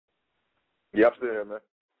Yeah, I'm still here, man.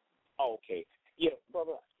 Oh, okay. Yeah,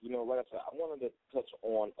 brother, like I said, I wanted to touch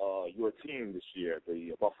on your team this year,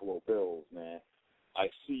 the Buffalo Bills, man. I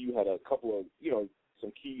see you had a couple of,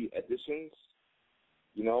 some key additions,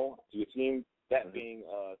 to your team, that Mm-hmm. being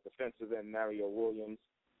defensive end Mario Williams,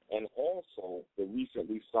 and also the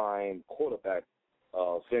recently signed quarterback,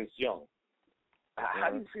 Vince Young. How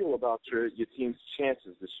do Mm-hmm. you feel about your team's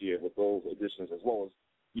chances this year with those additions, as well as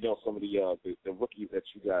some of the rookies that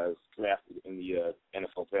you guys drafted in the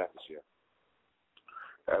NFL draft this year?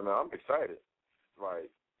 Hey, man, I'm excited. Like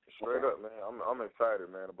straight Okay. up, man. I'm excited,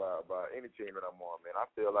 man, about any team that I'm on, man. I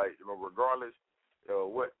feel like regardless,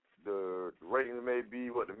 what the ratings may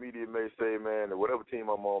be, what the media may say, man, or whatever team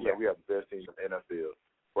I'm on, Yeah. man, we have the best team in the NFL.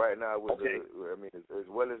 Right now, Okay. as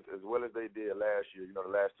well as they did last year. The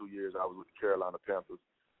last 2 years I was with the Carolina Panthers,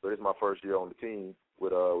 so this is my first year on the team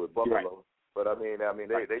with Right. Buffalo. But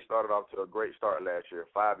Right. they started off to a great start last year,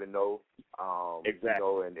 5-0.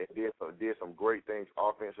 Exactly. And did some great things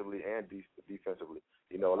offensively and defensively.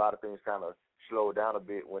 A lot of things kind of slowed down a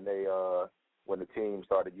bit when the team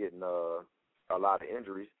started getting a lot of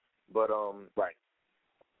injuries. But Right.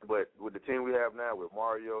 but with the team we have now, with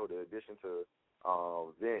Mario, the addition to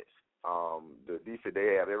Vince, the defense,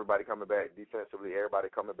 they have everybody coming back defensively, everybody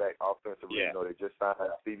coming back offensively. Yeah. They just signed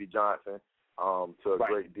Stevie Johnson to a Right.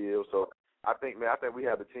 great deal. So I think we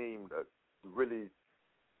have the team that really.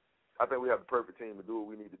 I think we have the perfect team to do what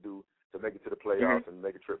we need to do to make it to the playoffs and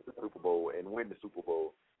make a trip to the Super Bowl and win the Super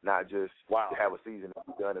Bowl, not just Wow. to have a season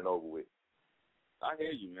that's done and over with. I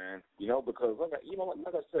hear you, man. Because like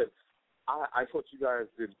I said, I thought you guys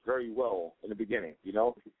did very well in the beginning.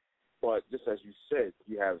 But just as you said,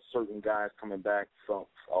 you have certain guys coming back from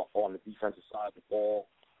on the defensive side of the ball.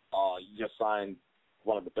 You just signed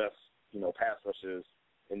one of the best, pass rushers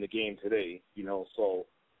in the game today. So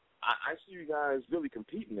I see you guys really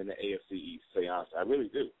competing in the AFC East. To say honest, I really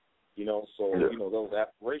do. So Yeah. those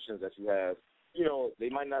aspirations that you have, they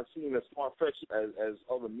might not seem as far fetched as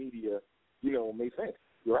other media, may think.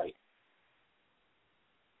 You're right.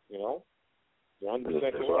 You're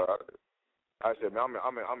 100% So correct. I said, man,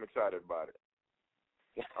 I'm excited about it.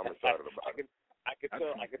 I'm excited about it. I can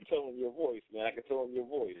tell in your voice, man. I can tell in your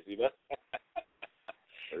voice,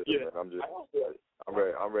 Yeah, man,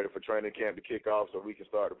 I'm ready for training camp to kick off so we can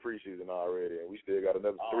start the preseason already, and we still got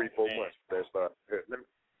another 3-4 man. months for that start.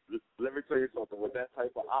 Let me tell you something. With that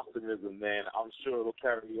type of optimism, man, I'm sure it'll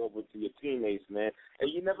carry over to your teammates, man.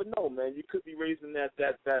 And you never know, man. You could be raising that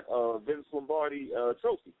Vince Lombardi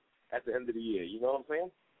trophy at the end of the year. You know what I'm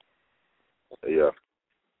saying? Yeah.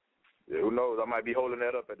 Who knows? I might be holding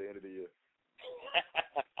that up at the end of the year.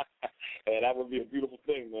 And that would be a beautiful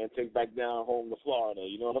thing, man. Take back down home to Florida.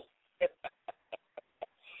 You know what I'm saying?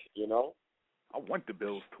 I want the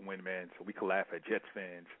Bills to win, man, so we can laugh at Jets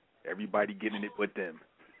fans. Everybody getting it but them.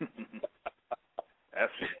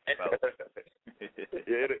 That's it.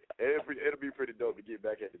 Yeah, it'll be pretty dope to get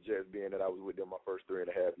back at the Jets, being that I was with them my first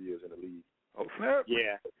 3.5 years in the league. Oh, snap.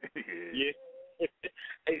 Yeah. Yeah.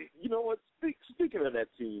 Hey, you know what? Speaking of that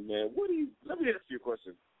team, man, let me ask you a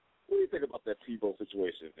question. What do you think about that Tebow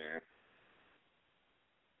situation, man?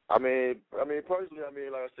 I mean, personally,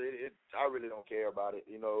 like I said, I really don't care about it.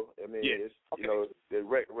 Yeah. It's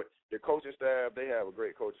the coaching staff. They have a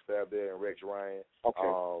great coaching staff there, and Rex Ryan.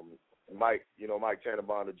 Okay. Mike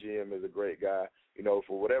Tannenbaum, the GM, is a great guy.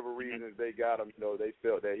 For whatever reasons they got him, they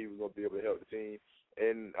felt that he was going to be able to help the team,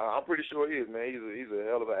 and I'm pretty sure he is, man. He's a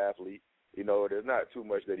hell of an athlete. There's not too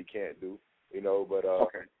much that he can't do. But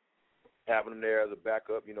Okay. having him there as a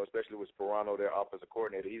backup, especially with Sperano, their offensive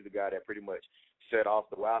coordinator, he's the guy that pretty much set off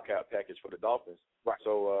the Wildcat package for the Dolphins. Right.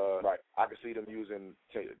 So Right. I can see them using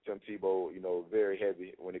Tim Tebow, very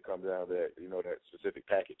heavy when it comes down to that, that specific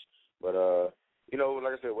package. But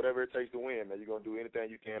like I said, whatever it takes to win, man, you're gonna do anything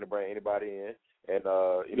you can to bring anybody in, and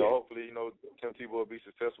hopefully, Tim Tebow will be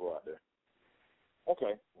successful out there.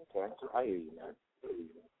 Okay. I hear you, man.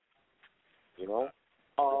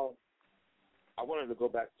 I wanted to go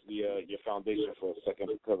back to your foundation for a second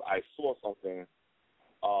because I saw something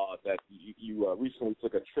that you recently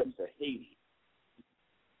took a trip to Haiti.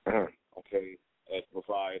 Okay, to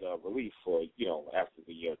provide relief for after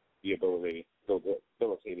the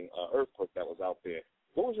debilitating earthquake that was out there.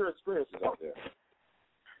 What was your experiences out there?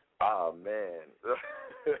 Oh man,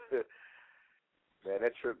 man,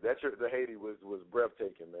 that trip to Haiti was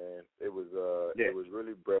breathtaking, man. It was It was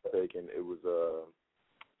really breathtaking.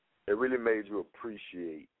 It really made you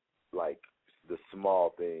appreciate like the small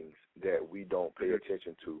things that we don't pay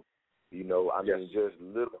attention to. Just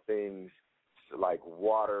little things like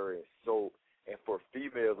water and soap. And for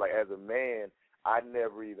females, like as a man, I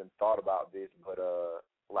never even thought about this, but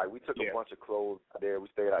Like, we took a bunch of clothes out there. We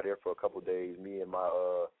stayed out there for a couple of days, me and my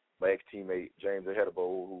ex-teammate, James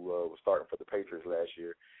Ahedebo, who was starting for the Patriots last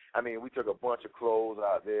year. I mean, we took a bunch of clothes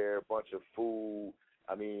out there, a bunch of food.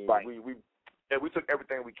 I mean, we took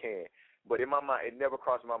everything we can. But in my mind, it never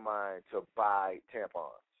crossed my mind to buy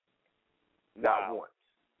tampons. Not once.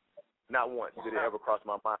 Not once did it ever cross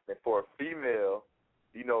my mind. And for a female,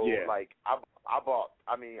 you know, like, I bought,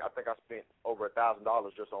 I mean, I think I spent over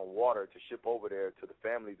 $1,000 just on water to ship over there to the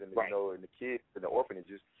families and, you know, and the kids and the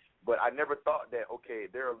orphanages. But I never thought that, okay,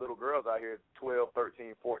 there are little girls out here, 12,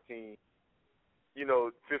 13, 14, you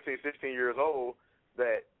know, 15, 16 years old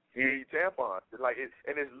that need tampons. Like,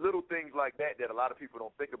 and it's little things like that that a lot of people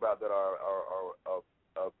don't think about that are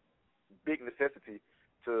a big necessity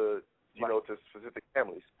to, you know, to specific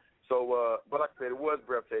families. So, but like I said, it was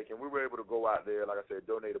breathtaking. We were able to go out there, like I said,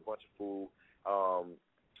 donate a bunch of food.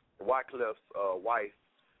 Wyclif's wife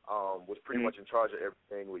was pretty much in charge of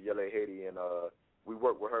everything with Yele Haiti, and we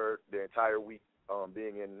worked with her the entire week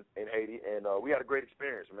being in Haiti, and we had a great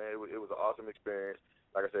experience, man. It was an awesome experience.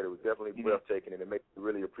 Like I said, it was definitely breathtaking, and it makes me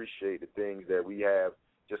really appreciate the things that we have,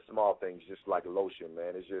 just small things, just like lotion,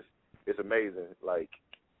 man. It's amazing. Like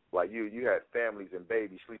you had families and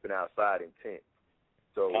babies sleeping outside in tents.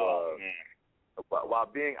 So while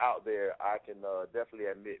being out there, I can definitely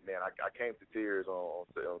admit, man, I came to tears on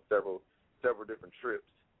several different trips.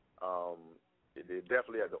 It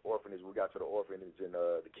definitely at the orphanage. We got to the orphanage, and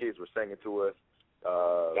the kids were singing to us.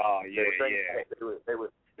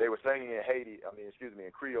 They were singing in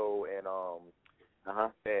in Creole, and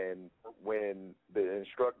and when the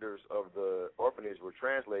instructors of the orphanage were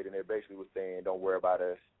translating, they basically were saying, "Don't worry about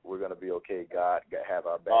us. We're gonna be okay. God have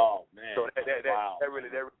our back." Oh man! So that really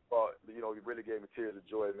brought, you know, it really gave me tears of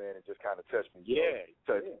joy, man. It just kind of touched me.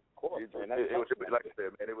 Of course, man. It was like I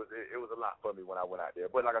said, man. It was a lot for me when I went out there.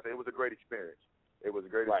 But like I said, it was a great experience. It was a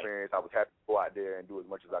great experience. I was happy to go out there and do as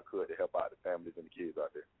much as I could to help out the families and the kids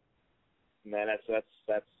out there. Man, that's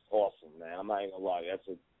awesome, man. I'm not even gonna lie. That's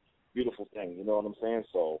a beautiful thing. You know what I'm saying?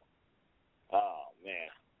 So, oh man,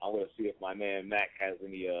 I'm gonna see if my man Mac has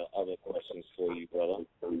any other questions for you, brother.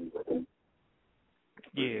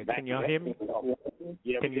 Yeah, Mac, can y'all hear me?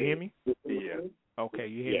 Yeah, can you hear me? Yeah. Okay,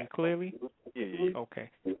 you hear me clearly? Yeah. Okay.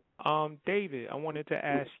 David, I wanted to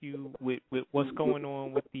ask you with what's going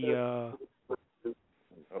on with the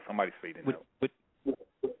somebody's fading out.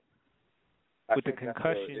 With the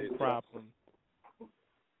concussion problem.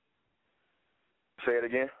 Say it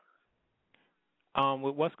again.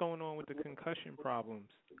 With what's going on with the concussion problems,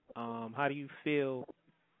 how do you feel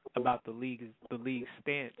about the league's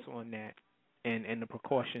stance on that and the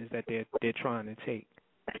precautions that they're trying to take?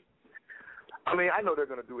 I mean, I know they're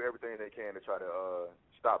going to do everything they can to try to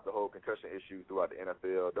stop the whole concussion issue throughout the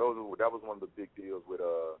NFL. That was one of the big deals with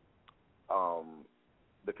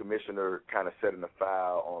the commissioner kind of setting a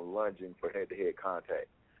foul on lunging for head-to-head contact.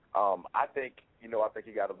 I think he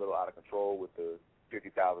got a little out of control with the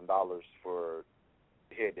 $50,000 for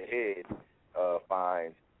head-to-head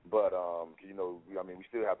fines. But we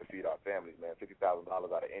still have to feed our families, man. $50,000 out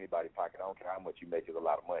of anybody's pocket, I don't care how much you make, is a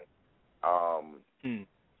lot of money.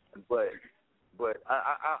 But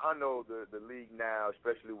I know the league now,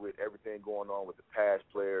 especially with everything going on with the past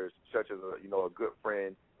players, such as a good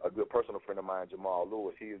friend, a good personal friend of mine, Jamal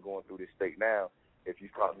Lewis. He is going through this state now. If you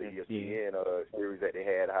caught the ESPN series that they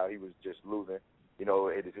had, how he was just losing,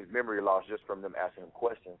 it is his memory loss just from them asking him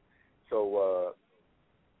questions. So,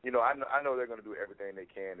 I know they're going to do everything they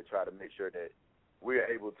can to try to make sure that we're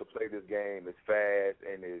able to play this game as fast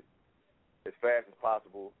and as fast as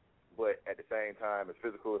possible, but at the same time as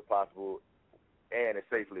physical as possible and as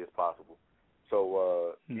safely as possible.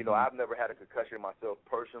 So, I've never had a concussion myself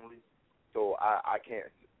personally, so I can't,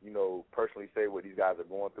 personally say what these guys are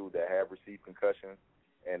going through that have received concussions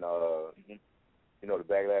and, the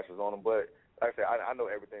backlash is on them. But like I said, I know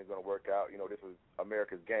everything's going to work out. This is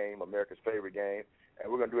America's game, America's favorite game, and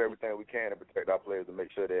we're going to do everything we can to protect our players and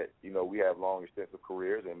make sure that, we have long, extensive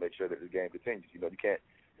careers and make sure that this game continues. You can't,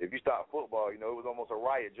 if you stop football, it was almost a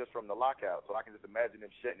riot just from the lockout. So I can just imagine them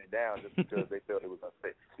shutting it down just because they felt it was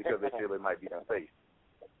unsafe, because they feel it might be unsafe.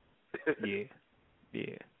 Yeah.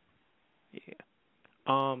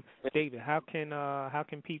 David, how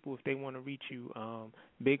can people, if they want to reach you?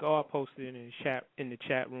 Big R posted in the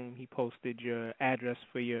chat room. He posted your address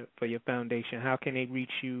for your foundation. How can they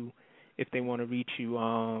reach you if they want to reach you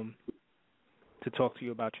to talk to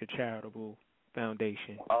you about your charitable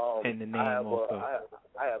foundation and the name also?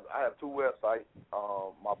 I have two websites.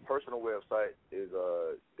 My personal website is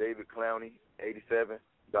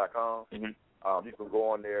davidclowney87.com. You can go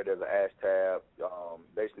on there. There's an Ask tab.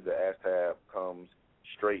 Basically, the Ask tab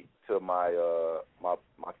straight to my my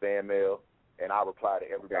fan mail, and I reply to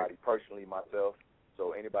everybody personally myself.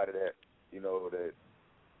 So anybody that that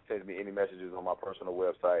sends me any messages on my personal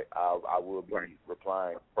website, I will be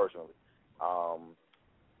replying personally.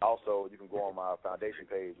 Also, you can go on my foundation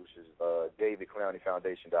page, which is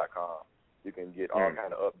DavidClowneyFoundation.com. You can get all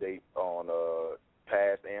kind of updates on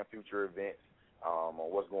past and future events, on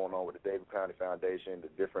what's going on with the David Clowney Foundation, the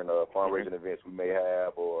different fundraising events we may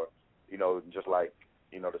have, or just like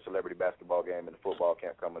the celebrity basketball game and the football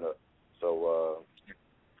camp coming up.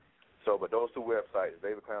 But those two websites,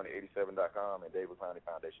 DavidClowney87.com and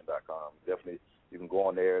DavidClowneyFoundation.com. Definitely, you can go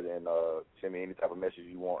on there and send me any type of message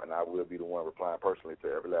you want, and I will be the one replying personally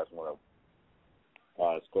to every last one of them.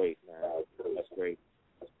 Oh, that's great, man. That's great.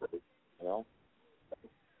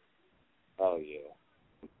 Oh, yeah.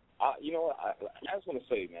 I just want to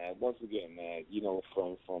say, man, once again, man,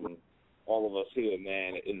 from all of us here,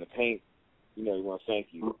 man, in the paint, we want to thank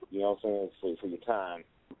you, what I'm saying, for your time.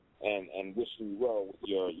 And wishing you well with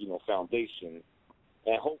your, foundation,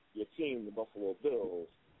 and hope your team, the Buffalo Bills,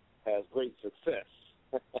 has great success,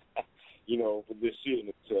 for this year in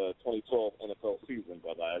the 2012 NFL season,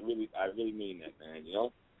 brother. I really mean that, man.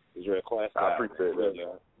 You're a class guy. I appreciate that,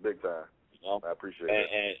 man. Big time. I appreciate it.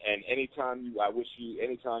 And anytime you want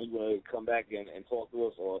to come back and talk to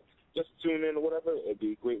us or just tune in or whatever, it'd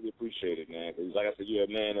be greatly appreciated, man. Because like I said, you're a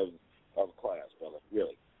man of class, brother.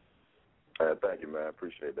 Really. Thank you, man. I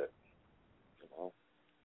appreciate that.